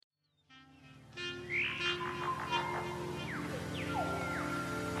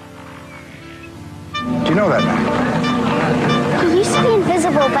you know that man? He used to be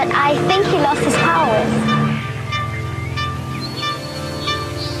invisible, but I think he lost his powers.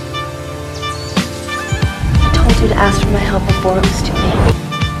 I told you to ask for my help before it was too late.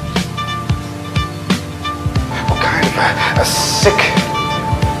 What kind of a sick,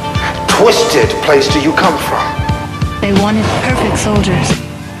 twisted place do you come from? They wanted perfect soldiers.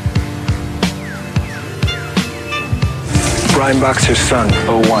 Brian Boxer's son,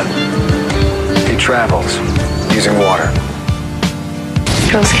 01. He travels using water.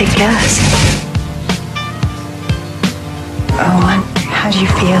 Girls kick ass. Owen, how do you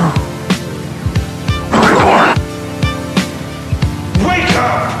feel? Reborn. Wake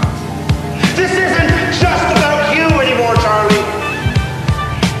up! This isn't just about you anymore, Charlie.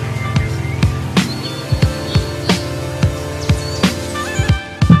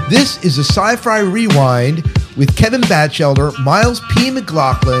 This is a Sci-Fi Rewind with Kevin Batchelder, Miles P.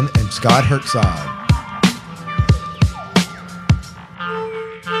 McLaughlin, and Scott Herzog.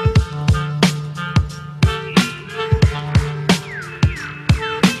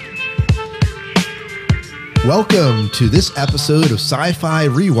 Welcome to this episode of Sci-Fi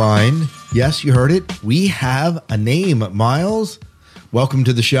Rewind. Yes, you heard it. We have a name. Miles, welcome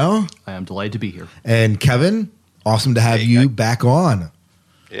to the show. I am delighted to be here. And Kevin, awesome to have you back on.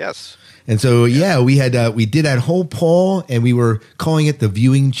 Yes. And so, we did that whole poll, and we were calling it the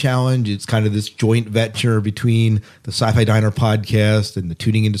Viewing Challenge. It's kind of this joint venture between the Sci-Fi Diner podcast and the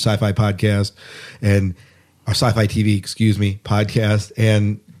Tuning Into Sci-Fi podcast, and our Sci-Fi TV, podcast.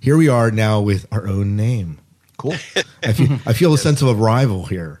 And here we are now with our own name. Cool. I feel a sense of a rival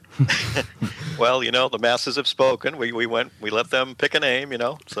here. Well, the masses have spoken. We let them pick a name,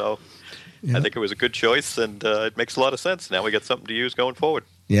 so yeah. I think it was a good choice, and it makes a lot of sense. Now we got something to use going forward.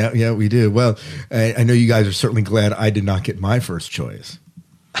 Yeah, we do. Well, I know you guys are certainly glad I did not get my first choice.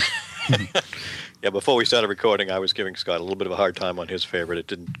 Yeah, before we started recording, I was giving Scott a little bit of a hard time on his favorite. It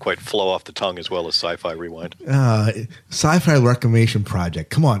didn't quite flow off the tongue as well as Sci-Fi Rewind. Sci-Fi Reclamation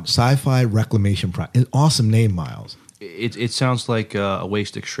Project. Come on, Sci-Fi Reclamation Project. An awesome name, Miles. It sounds like a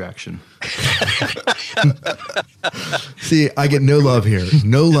waste extraction. See, I get no love here.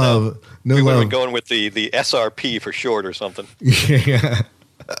 No love. No we love. We would have been going with the SRP for short or something. Yeah.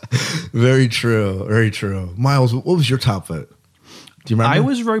 Very true. Very true. Miles, what was your top vote? Do you remember? I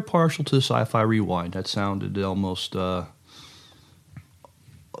was very partial to the Sci-Fi Rewind. That sounded almost kind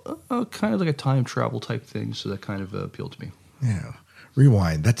of like a time travel type thing, so that kind of appealed to me. Yeah.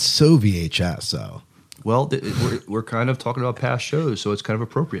 Rewind. That's so VHS, though. Well, we're kind of talking about past shows, so it's kind of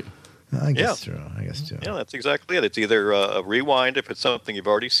appropriate. I guess true. Yeah, that's exactly it. It's either a rewind if it's something you've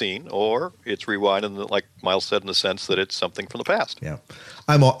already seen, or it's rewind, like Miles said, in the sense that it's something from the past. Yeah,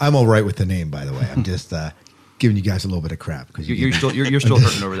 I'm all right with the name, by the way. I'm just giving you guys a little bit of crap because you're still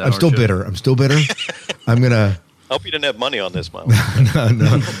hurting over that. I'm still bitter. I'm gonna. Hope you didn't have money on this, Miles.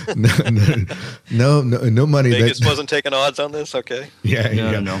 No money. Vegas wasn't taking odds on this. Okay.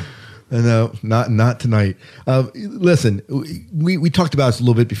 No. No, not tonight. Listen, we talked about this a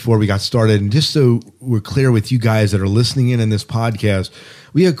little bit before we got started, and just so we're clear with you guys that are listening in this podcast,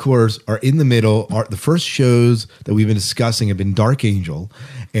 we of course are in the middle. The first shows that we've been discussing have been Dark Angel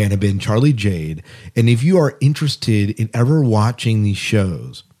and have been Charlie Jade. And if you are interested in ever watching these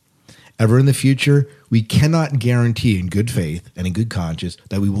shows, ever in the future, we cannot guarantee in good faith and in good conscience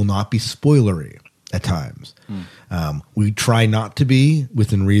that we will not be spoilery at times. We try not to be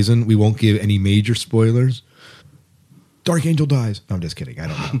within reason. We won't give any major spoilers. Dark Angel dies. No, I'm just kidding. I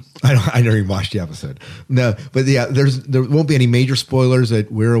don't know. I never even watched the episode. No, but yeah, there won't be any major spoilers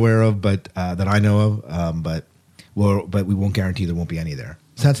that we're aware of, but that I know of. But we won't guarantee there won't be any there.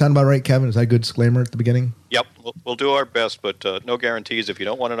 Does that sound about right, Kevin? Is that a good disclaimer at the beginning? Yep, we'll do our best, but no guarantees. If you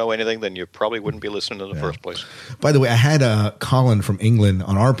don't want to know anything, then you probably wouldn't be listening in the first place. By the way, I had Colin from England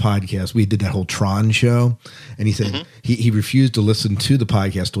on our podcast. We did that whole Tron show, and he said he refused to listen to the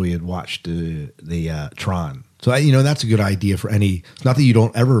podcast till he had watched the Tron. So that's a good idea for any. It's not that you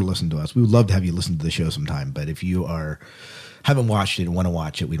don't ever listen to us. We would love to have you listen to the show sometime, but if you haven't watched it and want to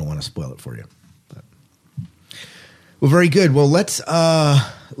watch it, we don't want to spoil it for you. Well, very good. Well, let's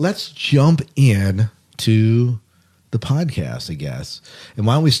jump in to the podcast, I guess. And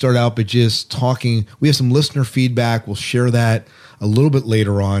why don't we start out by just talking? We have some listener feedback. We'll share that a little bit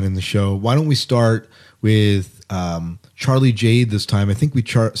later on in the show. Why don't we start with Charlie Jade this time? I think we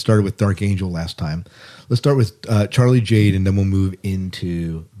started with Dark Angel last time. Let's start with Charlie Jade, and then we'll move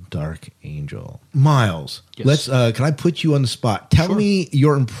into Dark Angel. Miles, yes. Can I put you on the spot? Tell me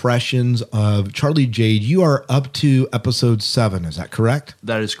your impressions of Charlie Jade. You are up to episode 7, is that correct?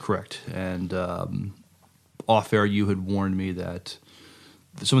 That is correct. And off air, you had warned me that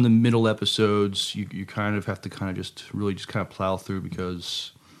some of the middle episodes you kind of have to kind of just really just kind of plow through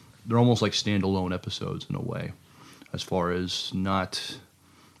because they're almost like standalone episodes in a way, as far as not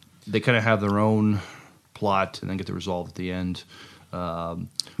they kind of have their own plot and then get the resolve at the end.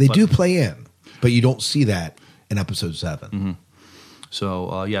 They do play in, but you don't see that in episode 7. Mm-hmm.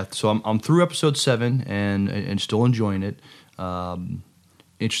 So so I'm through episode 7 and still enjoying it.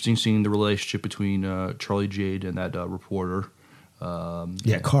 Interesting seeing the relationship between Charlie, Jade, and that reporter.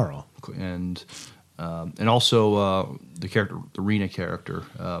 Carl, and also the character, the Rena character.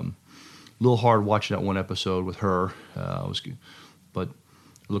 A little hard watching that one episode with her. But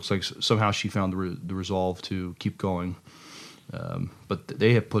it looks like somehow she found the resolve to keep going. But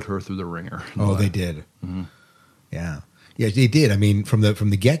they have put her through the ringer. Oh, they did. Mm-hmm. Yeah, they did. I mean, from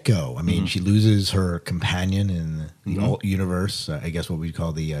the get go. I mean, she loses her companion in the alt universe. I guess what we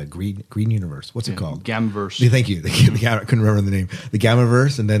call the green universe. What's it called? Gammaverse. Yeah, thank you. I couldn't remember the name. The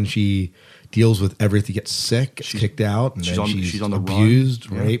Gammaverse, and then she deals with everything. Gets sick, kicked out, and then she's on the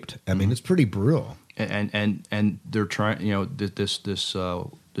abused, run. raped. I mean, it's pretty brutal. And they're trying.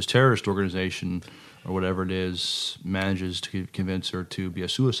 This terrorist organization or whatever it is manages to convince her to be a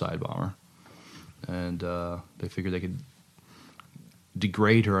suicide bomber, and they figure they could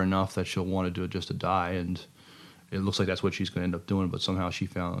degrade her enough that she'll want to do it just to die, and it looks like that's what she's going to end up doing. But somehow she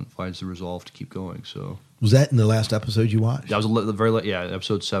finds the resolve to keep going. So was that in the last episode you watched? That was the very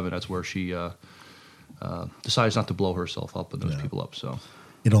episode 7. That's where she decides not to blow herself up and those people up. So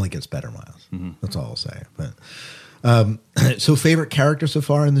it only gets better, Miles. Mm-hmm. That's all I'll say. But so, favorite character so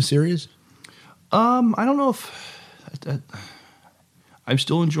far in the series? I don't know if I'm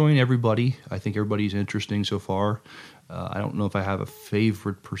still enjoying everybody. I think everybody's interesting so far. I don't know if I have a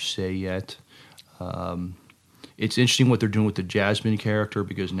favorite per se yet. It's interesting what they're doing with the Jasmine character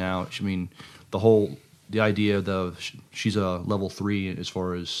because now, I mean, the idea of she's a level 3 as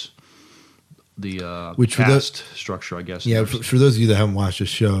far as the caste structure, I guess. Yeah, for those of you that haven't watched the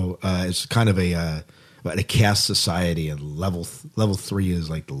show, it's kind of a caste society, and level 3 is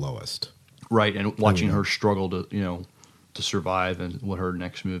like the lowest. Right, and watching her struggle to survive and what her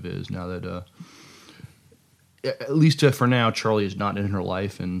next move is now that at least for now, Charlie is not in her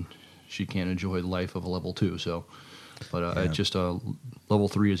life, and she can't enjoy the life of a level 2. So, but it's just level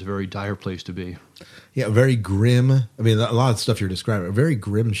 3 is a very dire place to be. Yeah, very grim. I mean, a lot of stuff you're describing, a very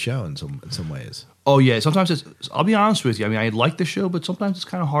grim show in some ways. Oh yeah, sometimes I'll be honest with you. I mean, I like the show, but sometimes it's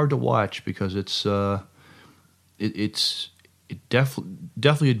kind of hard to watch because it's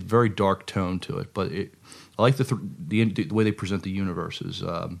definitely a very dark tone to it. But I like the way they present the universes.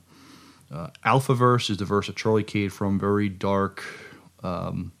 Alphaverse is the verse that Charlie came from, very dark,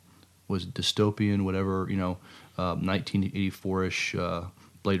 was dystopian, whatever, 1984-ish,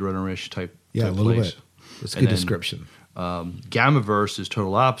 Blade Runner-ish type a little place. bit. That's a good description. Gammaverse is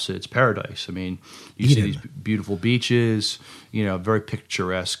total opposite. It's paradise. I mean, you see these beautiful beaches, very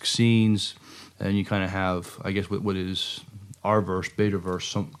picturesque scenes, and you kind of have, I guess, what is our verse,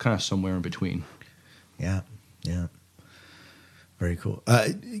 Betaverse, kind of somewhere in between. Yeah. Very cool.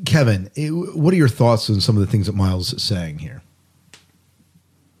 Kevin, what are your thoughts on some of the things that Miles is saying here?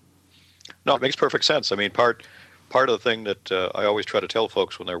 No, it makes perfect sense. I mean, part of the thing that I always try to tell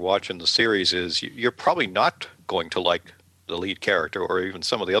folks when they're watching the series is you're probably not going to like the lead character or even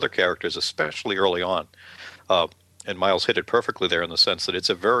some of the other characters, especially early on. And Miles hit it perfectly there in the sense that it's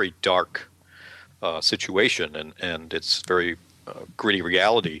a very dark situation and it's very gritty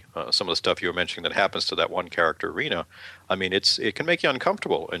reality. Some of the stuff you were mentioning that happens to that one character, Rena, I mean, it can make you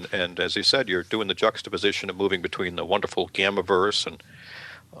uncomfortable. And as you said, you're doing the juxtaposition of moving between the wonderful Gammaverse and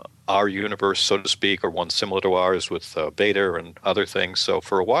our universe, so to speak, or one similar to ours with Beta and other things. So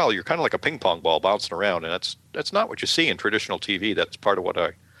for a while, you're kind of like a ping pong ball bouncing around, and that's not what you see in traditional TV. That's part of what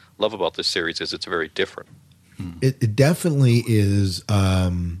I love about this series is it's very different. It definitely is.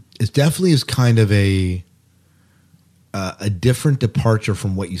 It definitely is kind of a different departure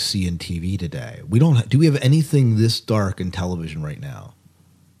from what you see in TV today. Do we have anything this dark in television right now?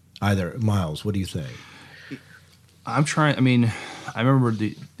 Either. Miles, what do you think? I'm trying. I mean, I remember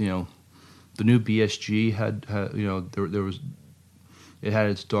the new BSG had there was, it had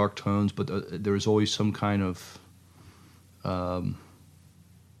its dark tones, but there was always some kind of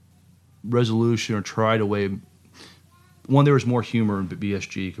resolution or try to way. One, there was more humor in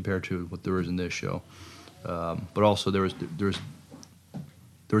BSG compared to what there is in this show, but also there was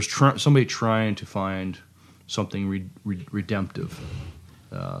somebody trying to find something redemptive.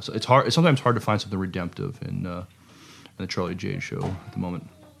 So it's hard. It's sometimes hard to find something redemptive in the Charlie Jade show at the moment.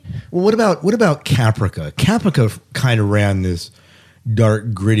 Well, what about Caprica? Caprica kind of ran this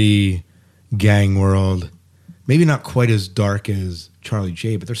dark, gritty gang world. maybe not quite as dark as Charlie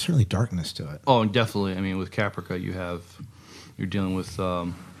Jade, but there's certainly darkness to it. Oh, and definitely. I mean, with Caprica, you're dealing with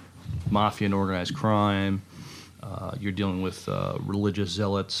mafia and organized crime. You're dealing with religious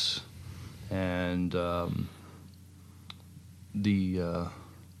zealots, and you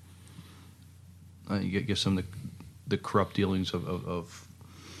get some of the corrupt dealings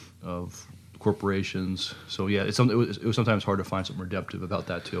of corporations. So yeah, it was sometimes hard to find something redemptive about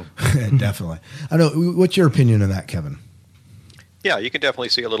that too. Definitely. I know. What's your opinion on that, Kevin? Yeah, you can definitely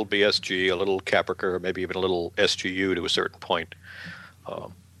see a little BSG, a little Caprica, or maybe even a little SGU to a certain point.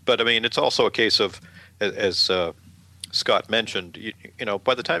 But I mean, it's also a case of, as Scott mentioned, you know,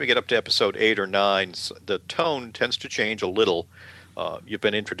 by the time you get up to episode 8 or 9, the tone tends to change a little. You've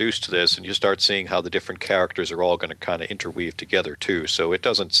been introduced to this, and you start seeing how the different characters are all going to kind of interweave together too. So it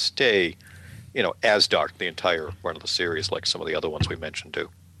doesn't stay, you know, as dark the entire run of the series like some of the other ones we mentioned do.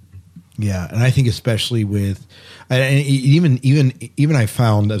 Yeah, and I think especially with, and even I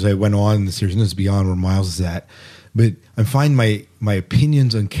found as I went on in the series, and this is beyond where Miles is at, but I find my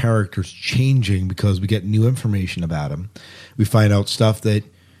opinions on characters changing because we get new information about them. We find out stuff that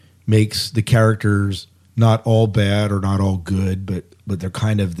makes the characters not all bad or not all good, but they're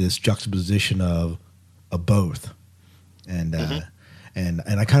kind of this juxtaposition of both, and and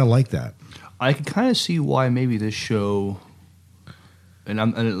I kind of like that. I can kind of see why maybe this show,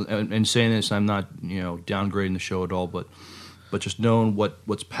 and saying this, I'm not, you know, downgrading the show at all, but just knowing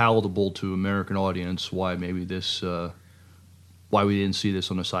what's palatable to American audience, why maybe this, why we didn't see this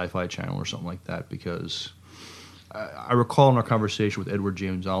on the Sci-Fi Channel or something like that, because I recall in our conversation with Edward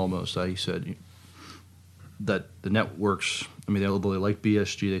James Olmos that he said that the networks, I mean, they like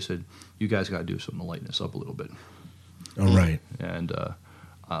BSG, they said, you guys got to do something to lighten this up a little bit. All right. And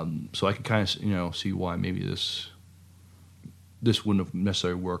so I could kind of, you know, see why maybe this wouldn't have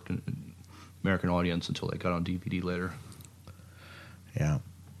necessarily worked in American audience until they got on DVD later. Yeah,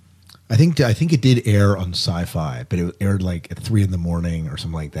 I think it did air on Sci-Fi, but it aired like at 3 a.m. or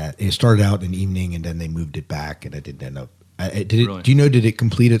something like that. It started out in the evening, and then they moved it back, and it didn't end up. Really? Do you know? Did it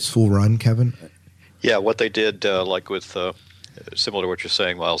complete its full run, Kevin? Yeah, what they did, like with similar to what you're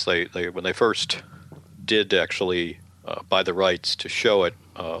saying, Miles. They when they first did actually buy the rights to show it,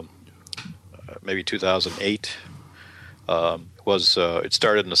 maybe 2008. It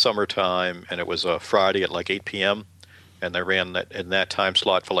started in the summertime, and it was a Friday at like 8 p.m. And they ran that in that time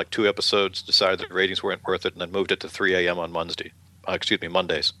slot for like 2 episodes, decided the ratings weren't worth it, and then moved it to 3 a.m. on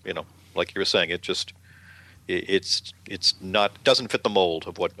Mondays. You know, like you were saying, it's not, doesn't fit the mold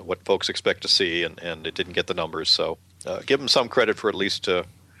of what folks expect to see, and it didn't get the numbers. So give them some credit for at least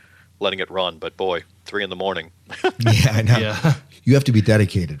letting it run. But boy, 3 a.m. Yeah, I know. Yeah. You have to be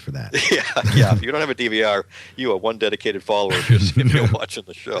dedicated for that. Yeah. If you don't have a DVR, you are one dedicated follower if you're watching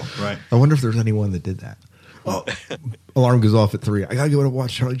the show. Right. I wonder if there's anyone that did that. Oh, alarm goes off at 3. I gotta go to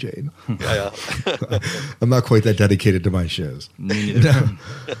watch Charlie Jade. Yeah. I'm not quite that dedicated to my shows. Me neither.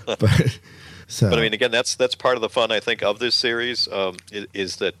 But I mean, again, that's part of the fun, I think, of this series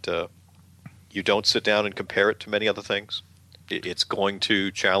is that you don't sit down and compare it to many other things. It's going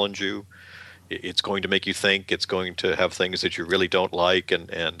to challenge you. It's going to make you think. It's going to have things that you really don't like.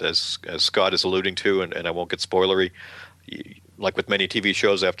 And as Scott is alluding to, and I won't get spoilery, like with many TV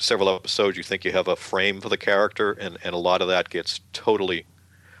shows, after several episodes, you think you have a frame for the character, and a lot of that gets totally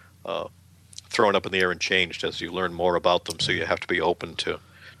thrown up in the air and changed as you learn more about them. So you have to be open to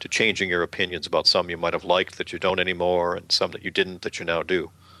changing your opinions about some you might have liked that you don't anymore, and some that you didn't that you now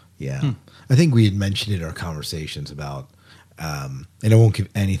do. Yeah. I think we had mentioned in our conversations about, and I won't give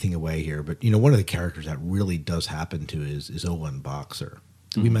anything away here, but, you know, one of the characters that really does happen to is Owen Boxer.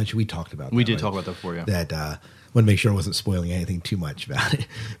 We talked about that. We did talk about that before, yeah. That, want to make sure I wasn't spoiling anything too much about it.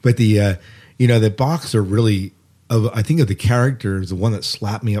 But the Boxer really, I think of the characters, the one that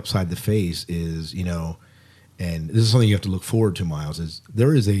slapped me upside the face is, you know, and this is something you have to look forward to, Miles, is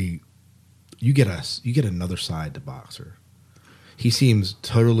you get another side to Boxer. He seems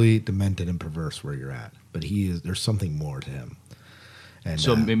totally demented and perverse where you're at, but there's something more to him. And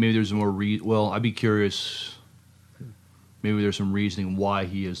so maybe there's more well, I'd be curious, maybe there's some reasoning why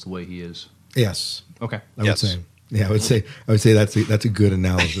he is the way he is. Yes. Okay. I would say that's a good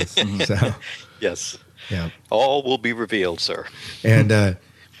analysis. So, Yes. Yeah. All will be revealed, sir. And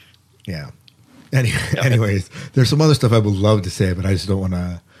yeah. Anyways, there's some other stuff I would love to say, but I just don't want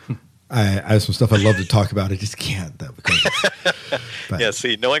to. I have some stuff I'd love to talk about. I just can't, though. Yeah,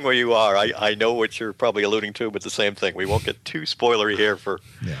 see, knowing where you are, I know what you're probably alluding to, but the same thing. We won't get too spoilery here for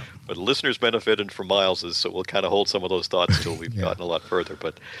the listeners' benefit and for Miles's, so we'll kind of hold some of those thoughts until we've gotten a lot further.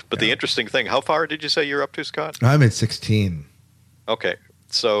 But the interesting thing, how far did you say you're up to, Scott? I'm at 16. Okay,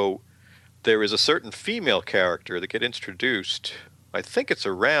 so there is a certain female character that get introduced. I think it's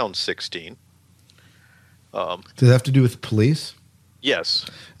around 16. Does it have to do with police? Yes.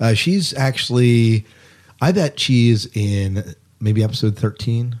 She's actually, I bet she's in maybe episode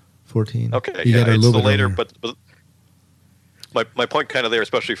 13, 14. Okay, You yeah, get her a it's little the bit later, earlier. but my point kind of there,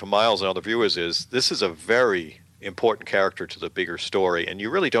 especially for Miles and other viewers, is this is a very important character to the bigger story, and you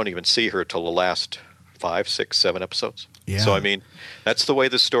really don't even see her till the last 5, 6, 7 episodes. Yeah. So, I mean, that's the way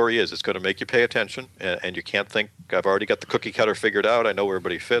this story is. It's going to make you pay attention, and you can't think, I've already got the cookie cutter figured out, I know where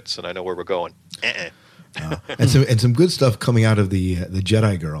everybody fits, and I know where we're going. And some good stuff coming out of the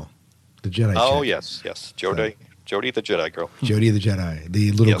Jedi girl. The Jedi Oh, chick. yes. Jodie the Jedi girl. Jodie the Jedi,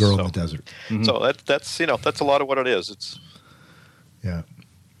 the little Yes, girl so- in the desert. So that's a lot of what it is. It's Yeah.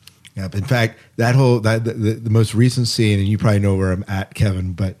 Yeah. In fact, that whole the most recent scene, and you probably know where I'm at,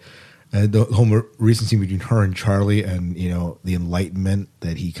 Kevin, but the whole recent scene between her and Charlie, and the enlightenment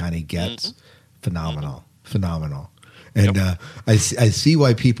that he kind of gets, phenomenal. And I see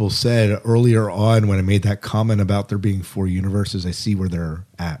why people said earlier on when I made that comment about there being 4 universes. I see where they're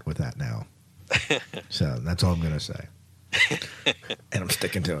at with that now. So that's all I'm going to say, and I'm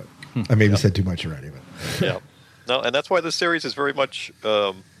sticking to it. I maybe said too much already, but yeah. No, and that's why this series is very much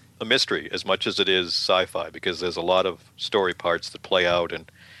a mystery as much as it is sci-fi, because there's a lot of story parts that play out.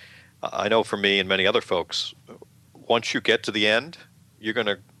 And I know for me and many other folks, once you get to the end, you're going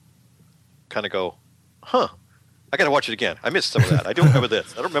to kind of go, huh, I got to watch it again. I missed some of that. I don't remember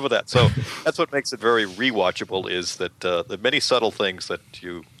this. I don't remember that. So that's what makes it very rewatchable, is that the many subtle things that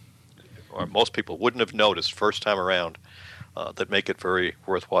you or most people wouldn't have noticed first time around that make it very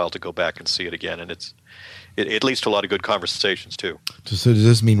worthwhile to go back and see it again. And it leads to a lot of good conversations too. So does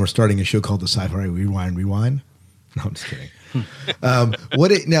this mean we're starting a show called the Sci-Fi Rewind? No, I'm just kidding.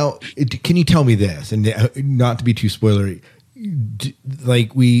 Can you tell me this, and not to be too spoilery,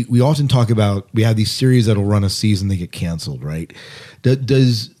 like we often talk about, we have these series that'll run a season, they get canceled, right?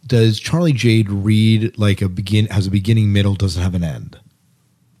 Does Charlie Jade read like has a beginning, middle, doesn't have an end?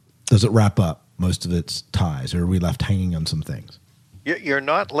 Does it wrap up most of its ties, or are we left hanging on some things? You're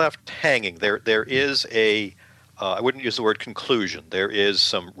not left hanging. There is a I wouldn't use the word conclusion. There is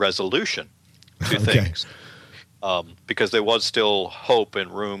some resolution to things, because there was still hope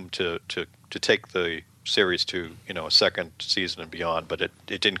and room to take the series to a second season and beyond, but it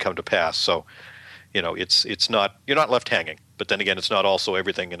didn't come to pass. So it's not, you're not left hanging, but then again, it's not also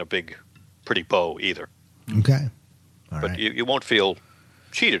everything in a big pretty bow either. Okay, all but right. you won't feel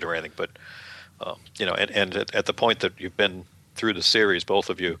cheated or anything. But and at the point that you've been through the series, both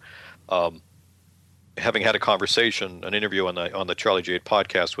of you, having had an interview on the Charlie Jade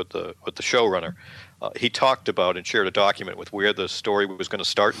podcast with the showrunner, he talked about and shared a document with where the story was going to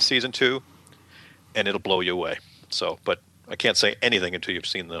start in season 2, and it'll blow you away. So, but I can't say anything until you've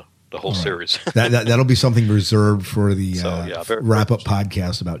seen the whole series. That'll be something reserved for the wrap-up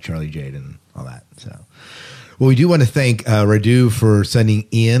podcast about Charlie Jade and all that. So, well, we do want to thank Radu for sending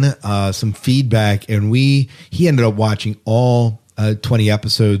in some feedback, and he ended up watching all 20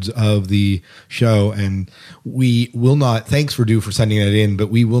 episodes of the show, and we will not, thanks Radu for sending that in, but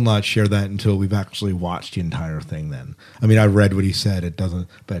we will not share that until we've actually watched the entire thing then. I mean, I read what he said, it doesn't,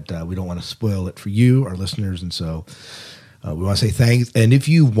 but we don't want to spoil it for you, our listeners, and so we want to say thanks. And if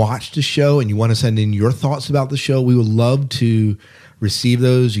you watched the show and you want to send in your thoughts about the show, we would love to receive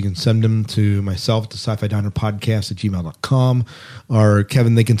those. You can send them to myself, to sci-fi diner podcast at gmail.com, or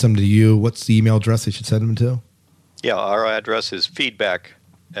Kevin, they can send them to you. What's the email address they should send them to? Yeah, our address is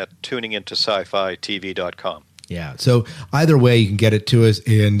feedback@tuningintoscifitv.com. Yeah, so either way, you can get it to us,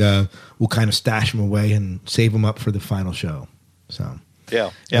 and we'll kind of stash them away and save them up for the final show. So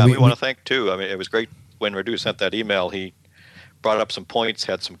yeah, we want to thank too. I mean, it was great when Radu sent that email. He brought up some points,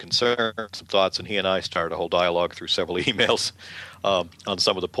 had some concerns, some thoughts, and he and I started a whole dialogue through several emails on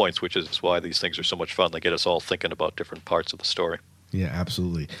some of the points, which is why these things are so much fun. They get us all thinking about different parts of the story. Yeah,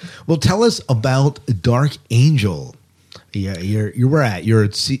 absolutely. Well, tell us about Dark Angel. Yeah, you're at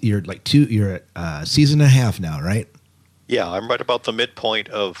season and a half now, right? Yeah, I'm right about the midpoint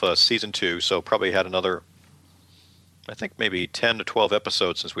of season 2, so probably had another, I think maybe 10 to 12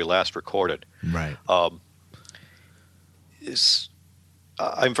 episodes since we last recorded. Right. I'm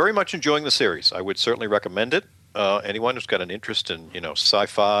very much enjoying the series. I would certainly recommend it. Anyone who's got an interest in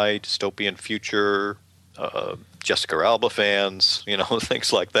sci-fi, dystopian future, Jessica Alba fans,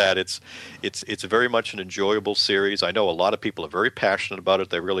 things like that. It's very much an enjoyable series. I know a lot of people are very passionate about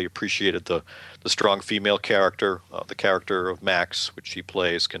it. They really appreciated the strong female character. The character of Max, which she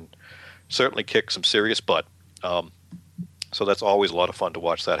plays, can certainly kick some serious butt. So that's always a lot of fun to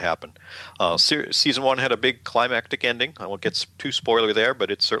watch that happen. Season 1 had a big climactic ending. I won't get too spoiler there, but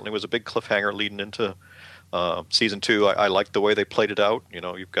it certainly was a big cliffhanger leading into Season 2. I liked the way they played it out.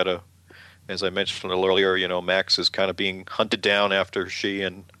 You've got as I mentioned a little earlier, Max is kind of being hunted down after she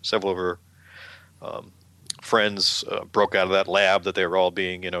and several of her friends broke out of that lab that they were all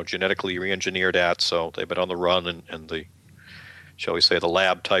being, genetically re-engineered at. So they've been on the run, and the, shall we say, the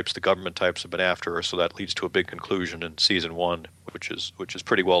lab types, the government types have been after her. So that leads to a big conclusion in Season 1, which is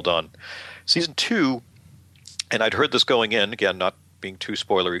pretty well done. Season 2, and I'd heard this going in, again, not being too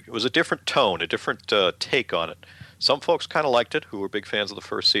spoilery, it was a different tone, a different take on it. Some folks kind of liked it, who were big fans of the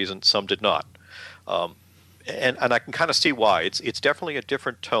first season. Some did not. And I can kind of see why. It's definitely a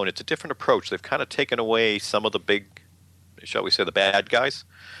different tone. It's a different approach. They've kind of taken away some of the big, shall we say, the bad guys.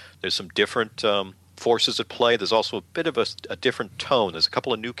 There's some different forces at play. There's also a bit of a different tone. There's a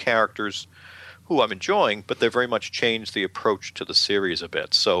couple of new characters who I'm enjoying, but they've very much changed the approach to the series a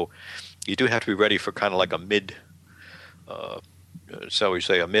bit. So you do have to be ready for kind of like a shall we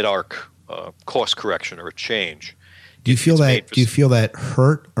say, a mid-arc course correction or a change. Do you feel that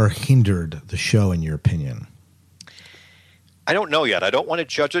hurt or hindered the show, in your opinion? I don't know yet. I don't want to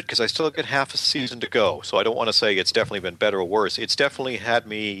judge it because I still got half a season to go. So I don't want to say it's definitely been better or worse. It's definitely had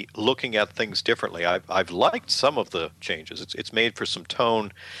me looking at things differently. I've liked some of the changes. It's made for some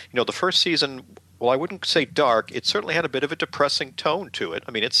tone. The first season, well, I wouldn't say dark. It certainly had a bit of a depressing tone to it.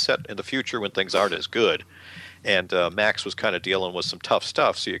 I mean, it's set in the future when things aren't as good. And Max was kind of dealing with some tough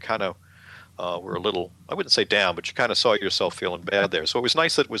stuff. So you kind of were a little, I wouldn't say down, but you kind of saw yourself feeling bad there. So it was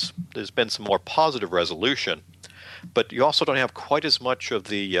nice that there's been some more positive resolution. But you also don't have quite as much of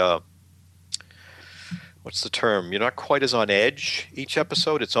the, what's the term? You're not quite as on edge each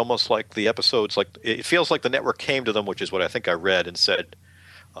episode. It's almost like the episodes, it feels like the network came to them, which is what I think I read, and said,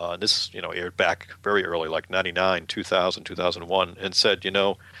 this, aired back very early, like 99, 2000, 2001, and said,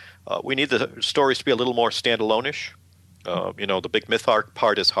 we need the stories to be a little more standalone-ish. The big myth arc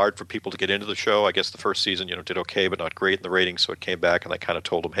part is hard for people to get into the show. I guess the first season, did okay, but not great in the ratings, so it came back, and I kind of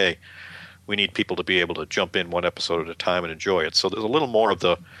told them, hey, we need people to be able to jump in one episode at a time and enjoy it. So there's a little more of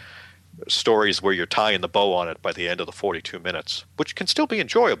the stories where you're tying the bow on it by the end of the 42 minutes, which can still be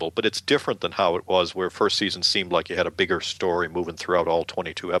enjoyable, but it's different than how it was where first season seemed like you had a bigger story moving throughout all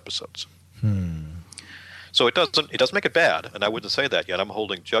 22 episodes. So it doesn't make it bad, and I wouldn't say that yet. I'm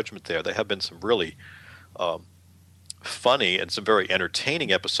holding judgment there. There have been some really funny and some very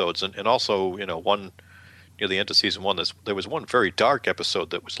entertaining episodes, and also, one near the end of season 1, there was one very dark episode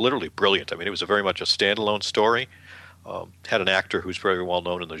that was literally brilliant. I mean, it was very much a standalone story. Had an actor who's very well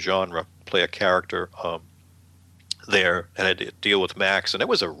known in the genre play a character there, and had to deal with Max, and it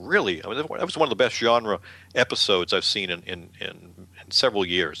was that was one of the best genre episodes I've seen in several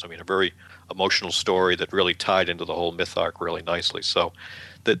years. I mean, a very emotional story that really tied into the whole myth arc really nicely. So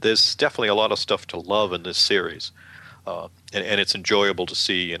there's definitely a lot of stuff to love in this series. And it's enjoyable to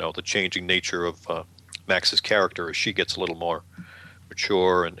see, the changing nature of Max's character as she gets a little more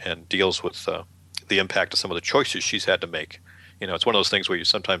mature and deals with the impact of some of the choices she's had to make. It's one of those things where you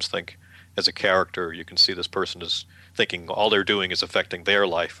sometimes think, as a character, you can see this person is thinking all they're doing is affecting their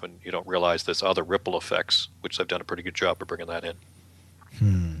life, and you don't realize there's other ripple effects, which they've done a pretty good job of bringing that in.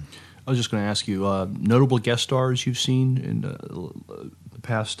 I was just going to ask you, notable guest stars you've seen in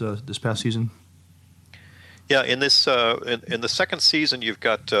this past season? Yeah, in this in the second season, you've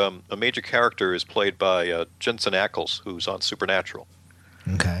got a major character is played by Jensen Ackles, who's on Supernatural.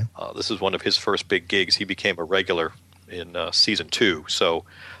 Okay. This is one of his first big gigs. He became a regular in season 2. So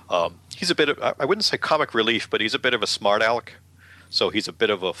he's a bit of, I wouldn't say comic relief, but he's a bit of a smart aleck. So he's a bit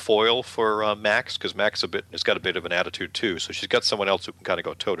of a foil for Max, because Max has got a bit of an attitude too. So she's got someone else who can kind of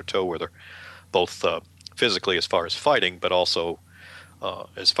go toe-to-toe with her, both physically as far as fighting, but also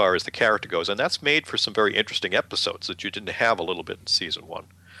as far as the character goes. And that's made for some very interesting episodes that you didn't have a little bit in season 1.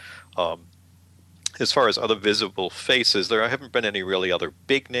 As far as other visible faces, there haven't been any really other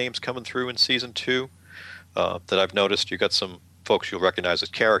big names coming through in season 2 that I've noticed. You've got some folks you'll recognize as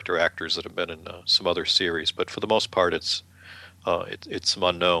character actors that have been in some other series, but for the most part, it's some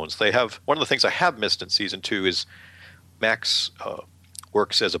unknowns. One of the things I have missed in season 2 is Max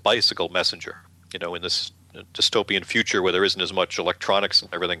works as a bicycle messenger. In this dystopian future where there isn't as much electronics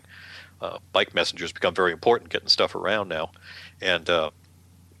and everything, bike messengers become very important, getting stuff around now. And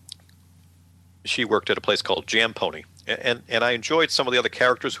she worked at a place called Jam Pony. And I enjoyed some of the other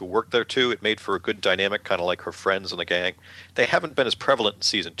characters who worked there too. It made for a good dynamic, kind of like her friends in the gang. They haven't been as prevalent in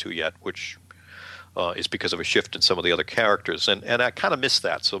season 2 yet, which is because of a shift in some of the other characters. And I kind of missed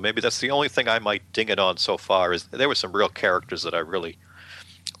that. So maybe that's the only thing I might ding it on so far, is there were some real characters that I really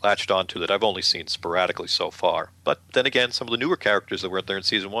latched onto that I've only seen sporadically so far. But then again, some of the newer characters that weren't there in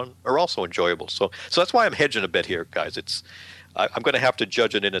season 1 are also enjoyable. So that's why I'm hedging a bit here, guys. I'm going to have to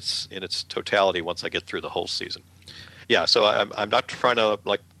judge it in its totality once I get through the whole season. Yeah, so I'm not trying to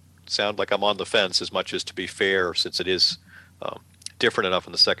sound like I'm on the fence as much as to be fair, since it is different enough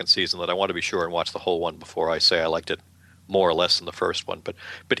in the second season that I want to be sure and watch the whole one before I say I liked it more or less than the first one. But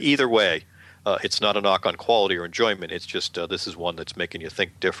either way, it's not a knock on quality or enjoyment. It's just this is one that's making you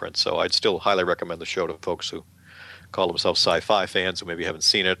think different. So I'd still highly recommend the show to folks who call themselves sci-fi fans who maybe haven't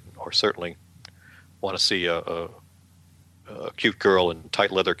seen it, or certainly want to see a cute girl in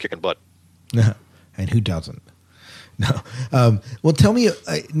tight leather kicking butt. And who doesn't? No. Well, tell me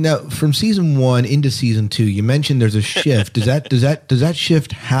now, from season 1 into season 2, you mentioned there's a shift. Does that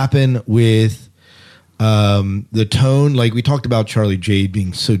shift happen with the tone? Like we talked about Charlie Jade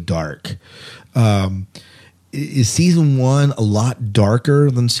being so dark. Is season 1 a lot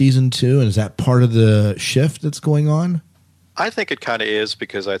darker than season 2, and is that part of the shift that's going on? I think it kind of is,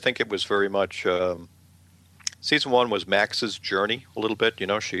 because I think it was very much season 1 was Max's journey a little bit. You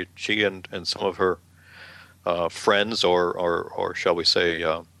know, she and some of her friends, or shall we say,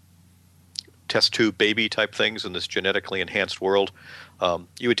 test tube baby type things in this genetically enhanced world.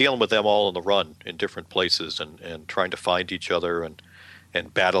 You were dealing with them all on the run in different places, and trying to find each other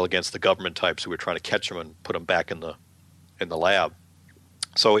and battle against the government types who were trying to catch them and put them back in the lab.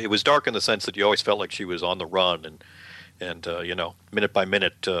 So it was dark in the sense that you always felt like she was on the run, and you know, minute by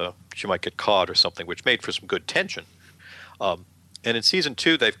minute she might get caught or something, which made for some good tension. And in season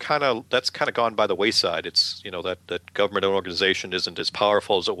 2, that's kind of gone by the wayside. It's, you know, that government organization isn't as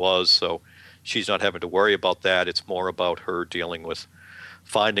powerful as it was, so she's not having to worry about that. It's more about her dealing with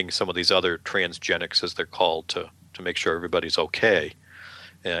finding some of these other transgenics, as they're called, to make sure everybody's okay.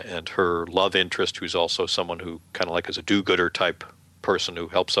 And her love interest, who's also someone who kind of like is a do-gooder type person who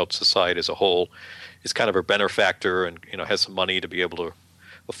helps out society as a whole, is kind of her benefactor, and, you know, has some money to be able to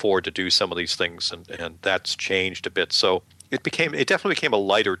afford to do some of these things, and that's changed a bit. So it definitely became a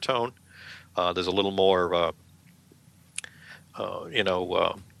lighter tone. There's a little more,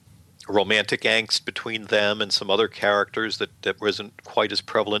 romantic angst between them and some other characters that wasn't quite as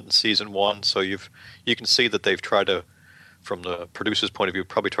prevalent in season 1. So you can see that they've tried to, from the producer's point of view,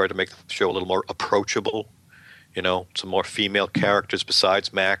 probably tried to make the show a little more approachable. You know, some more female characters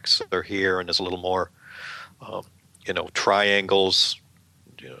besides Max are here, and there's a little more, triangles,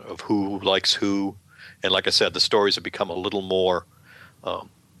 you know, of who likes who. And like I said, the stories have become a little more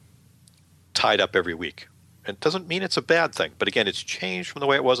tied up every week. And it doesn't mean it's a bad thing, but again, it's changed from the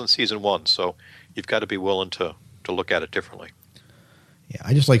way it was in season 1. So you've got to be willing to look at it differently. Yeah,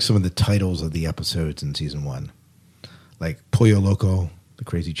 I just like some of the titles of the episodes in season 1, like Pollo Loco, the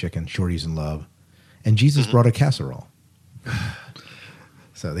Crazy Chicken, Shorty's in Love, and Jesus Brought a Casserole.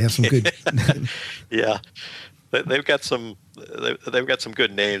 So they have some good. Yeah, they've got some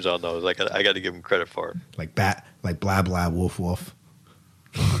good names on those. I got to give them credit for it. Like blah blah woof woof.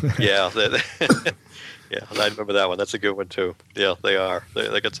 Yeah. Yeah, I remember that one. That's a good one too. Yeah, they are.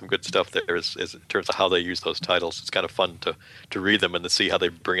 They got some good stuff there. As in terms of how they use those titles, it's kind of fun to read them and to see how they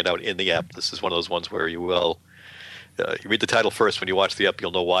bring it out in the app. This is one of those ones where you will you read the title first. When you watch the app,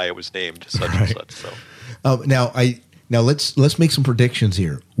 you'll know why it was named such and such. So now let's make some predictions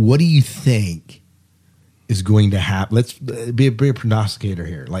here. What do you think is going to happen? Let's be a prognosticator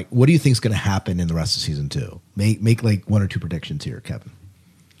here. Like, what do you think is going to happen in the rest of season 2? Make like 1 or 2 predictions here, Kevin.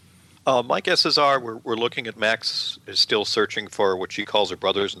 My guesses are we're looking at Max is still searching for what she calls her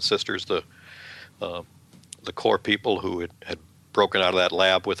brothers and sisters, the core people who had broken out of that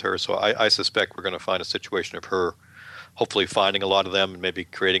lab with her. So I suspect we're going to find a situation of her hopefully finding a lot of them and maybe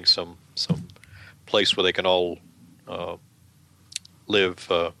creating some place where they can all live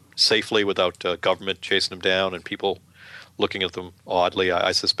safely without government chasing them down and people looking at them oddly.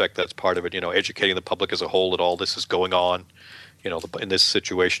 I suspect that's part of it, educating the public as a whole that all this is going on. In this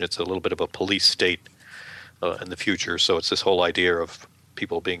situation, it's a little bit of a police state in the future. So it's this whole idea of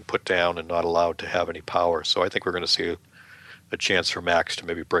people being put down and not allowed to have any power. So I think we're going to see a chance for Max to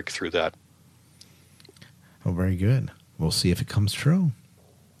maybe break through that. Oh, very good. We'll see if it comes true.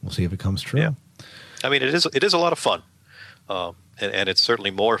 Yeah. I mean, it is a lot of fun. And it's certainly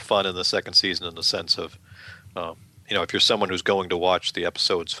more fun in the second season in the sense of, if you're someone who's going to watch the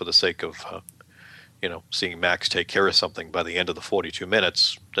episodes for the sake of, seeing Max take care of something by the end of the 42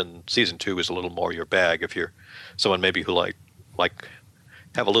 minutes, then season 2 is a little more your bag. If you're someone maybe who like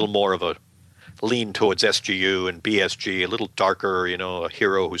have a little more of a lean towards SGU and BSG, a little darker, a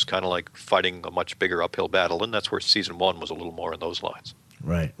hero who's kind of like fighting a much bigger uphill battle, and that's where season 1 was a little more in those lines.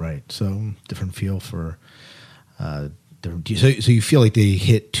 Right. So different feel for So you feel like they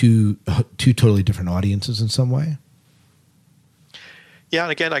hit two totally different audiences in some way? Yeah,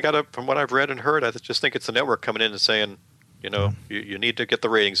 and again, from what I've read and heard, I just think it's the network coming in and saying, you need to get the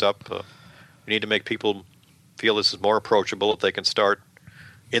ratings up. You need to make people feel this is more approachable if they can start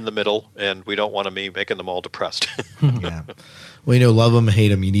in the middle, and we don't want to be making them all depressed. Yeah. Well, love them, hate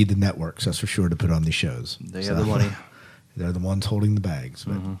them. You need the networks, that's for sure, to put on these shows. They have the money. They're the ones holding the bags.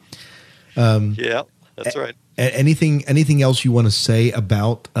 Mm-hmm. Yeah, that's right. Anything else you want to say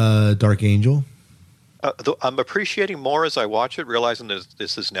about Dark Angel? I'm appreciating more as I watch it, realizing that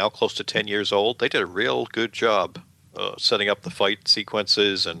this is now close to 10 years old. They did a real good job setting up the fight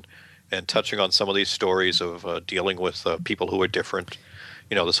sequences and touching on some of these stories of dealing with people who are different.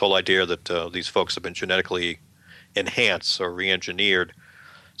 This whole idea that these folks have been genetically enhanced or re-engineered,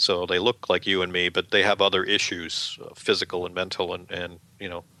 so they look like you and me, but they have other issues, physical and mental, and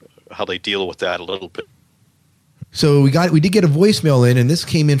how they deal with that a little bit. So we did get a voicemail in, and this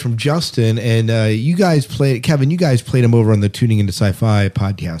came in from Justin, and you guys played him over on the Tuning Into Sci-Fi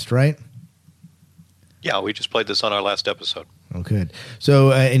podcast, right? Yeah, we just played this on our last episode. Oh, good.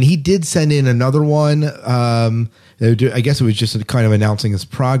 So, and he did send in another one. I guess it was just kind of announcing his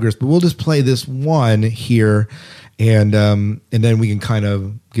progress, but we'll just play this one here, and then we can kind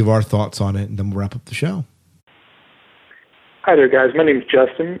of give our thoughts on it, and then we'll wrap up the show. Hi there, guys. My name is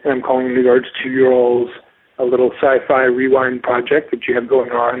Justin, and I'm calling in regards to your all's a little sci-fi rewind project that you have going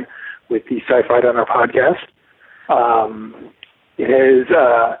on with the Sci-Fi on our podcast. It has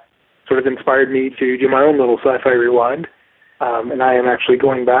sort of inspired me to do my own little sci-fi rewind, and I am actually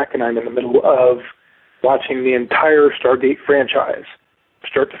going back, and I'm in the middle of watching the entire Stargate franchise,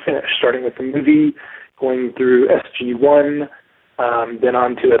 start to finish, starting with the movie, going through SG-1, then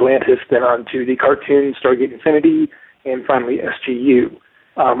on to Atlantis, then on to the cartoon Stargate Infinity, and finally SGU.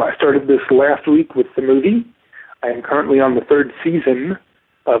 I started this last week with the movie. I am currently on the third season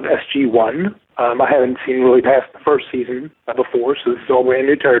of SG-1. I haven't seen really past the first season before, so this is all brand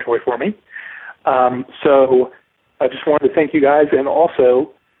new territory for me. So I just wanted to thank you guys, and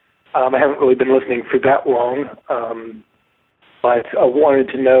also I haven't really been listening for that long, but I wanted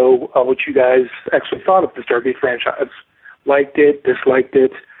to know what you guys actually thought of the Stargate franchise. Liked it, disliked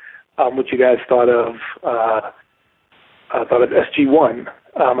it, what you guys thought of SG-1.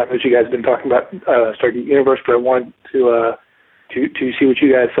 I know you guys have been talking about Stargate Universe, but I wanted to see what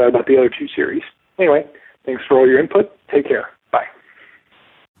you guys thought about the other two series. Anyway, thanks for all your input. Take care. Bye.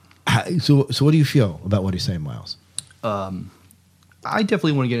 So what do you feel about what he's saying, Miles? I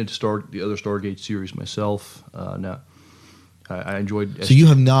definitely want to get into the other Stargate series myself. No, I enjoyed. So you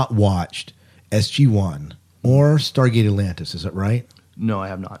have not watched SG-1 or Stargate Atlantis, is that right? No, I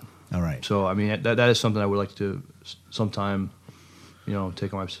have not. All right. So I mean that is something I would like to sometime,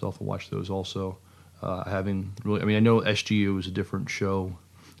 take on myself and watch those also. I know SGU is a different show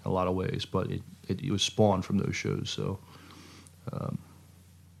in a lot of ways, but it was spawned from those shows. So, for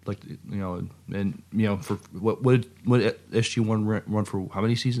what SG-1 run for how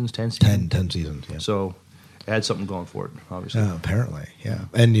many seasons? 10 seasons? 10 seasons, yeah. So it had something going for it, obviously. Apparently, yeah.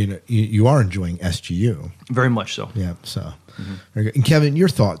 And you are enjoying SGU. Very much so. Yeah, so. Very good. And Kevin, your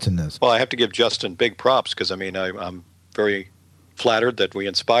thoughts on this? Well, I have to give Justin big props because, I'm very flattered that we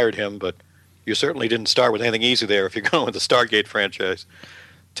inspired him, but you certainly didn't start with anything easy there if you're going with the Stargate franchise.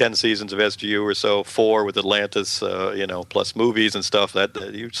 10 seasons of SGU or so, 4 with Atlantis, plus movies and stuff.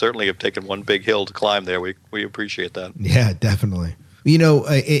 That you certainly have taken one big hill to climb there. We appreciate that. Yeah, definitely.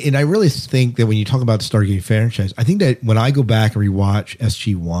 And I really think that when you talk about the Stargate franchise, I think that when I go back and rewatch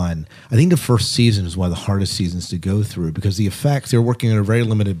SG-1, I think the first season is one of the hardest seasons to go through because the effects, they're working on a very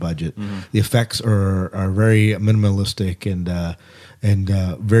limited budget. Mm-hmm. The effects are very minimalistic and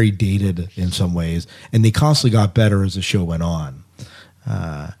very dated in some ways, and they constantly got better as the show went on.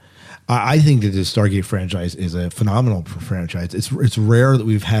 I think that the Stargate franchise is a phenomenal franchise. It's rare that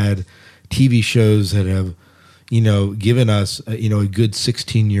we've had TV shows that have given us a good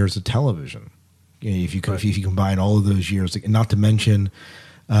 16 years of television. If you combine all of those years, not to mention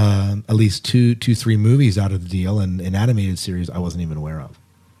at least 3 movies out of the deal and an animated series I wasn't even aware of.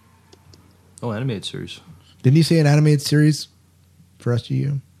 Oh, animated series. Didn't you say an animated series for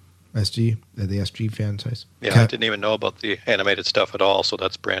SGU? The SG franchise? Yeah, I didn't even know about the animated stuff at all, so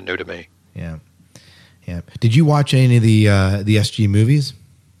that's brand new to me. Yeah. Did you watch any of the SG movies?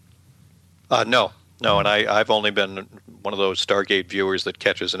 No, and I've only been one of those Stargate viewers that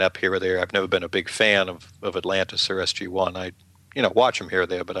catches an ep here or there. I've never been a big fan of Atlantis or SG-1. I watch them here or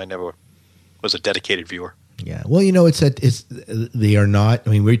there, but I never was a dedicated viewer. Yeah, well, they are not. I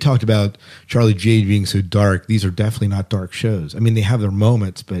mean, we talked about Charlie Jade being so dark. These are definitely not dark shows. I mean, they have their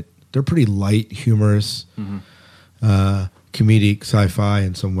moments, but they're pretty light, humorous. Mm-hmm. comedic sci-fi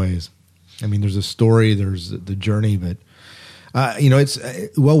in some ways. I mean, there's a story, there's the journey, but it's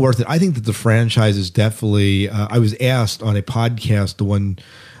well worth it. I think that the franchise is definitely. I was asked on a podcast, the one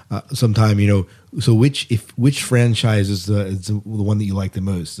sometime, so which franchise is the one that you like the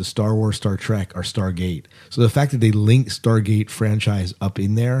most? The Star Wars, Star Trek, or Stargate? So the fact that they link Stargate franchise up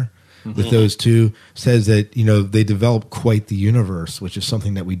in there with those two says that they develop quite the universe, which is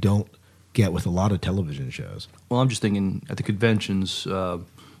something that we don't get with a lot of television shows. Well, I'm just thinking at the conventions,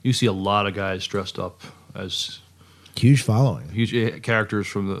 you see a lot of guys dressed up as huge following, huge characters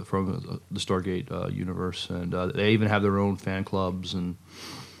from the Stargate universe, and they even have their own fan clubs, and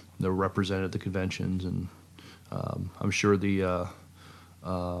they're represented at the conventions. And I'm sure the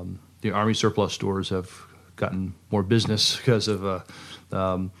Army surplus stores have gotten more business because of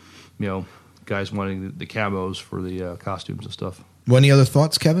guys wanting the camos for the costumes and stuff. Well, any other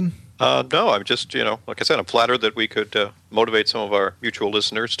thoughts, Kevin? No, I'm just, like I said, I'm flattered that we could motivate some of our mutual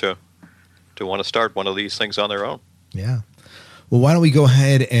listeners to want to start one of these things on their own. Yeah. Well, why don't we go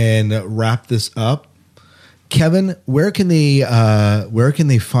ahead and wrap this up? Kevin, where can they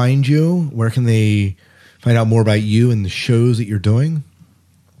find you? Where can they find out more about you and the shows that you're doing?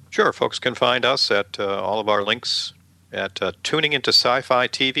 Sure. Folks can find us at all of our links at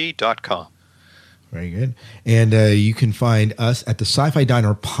tuningintoscifitv.com. Very good. And you can find us at the Sci-Fi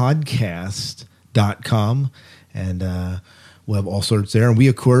Diner podcast.com. And we'll have all sorts there. And we,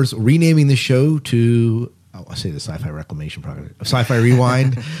 of course, renaming the show to, I say the Sci-Fi Reclamation Project, Sci-Fi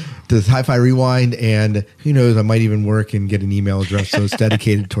Rewind, to the Sci-Fi Rewind. And who knows, I might even work and get an email address so it's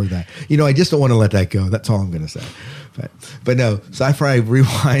dedicated toward that. I just don't want to let that go. That's all I'm going to say. But no, Sci-Fi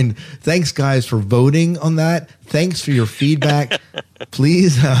Rewind. Thanks, guys, for voting on that. Thanks for your feedback.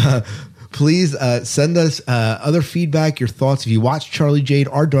 Please send us other feedback, your thoughts. If you watch Charlie, Jade,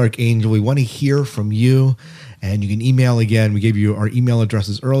 or Dark Angel, we want to hear from you. And you can email again. We gave you our email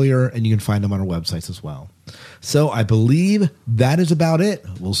addresses earlier, and you can find them on our websites as well. So I believe that is about it.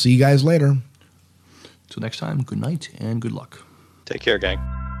 We'll see you guys later. Till next time, good night and good luck. Take care, gang.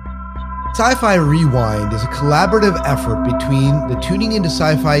 Sci-Fi Rewind is a collaborative effort between the Tuning Into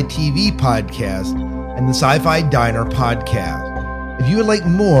Sci-Fi TV podcast and the Sci-Fi Diner podcast. If you would like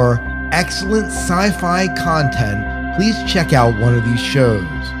more excellent sci-fi content, please check out one of these shows.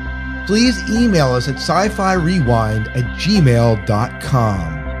 Please email us at sci-fi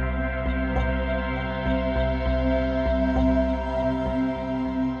rewind@gmail.com.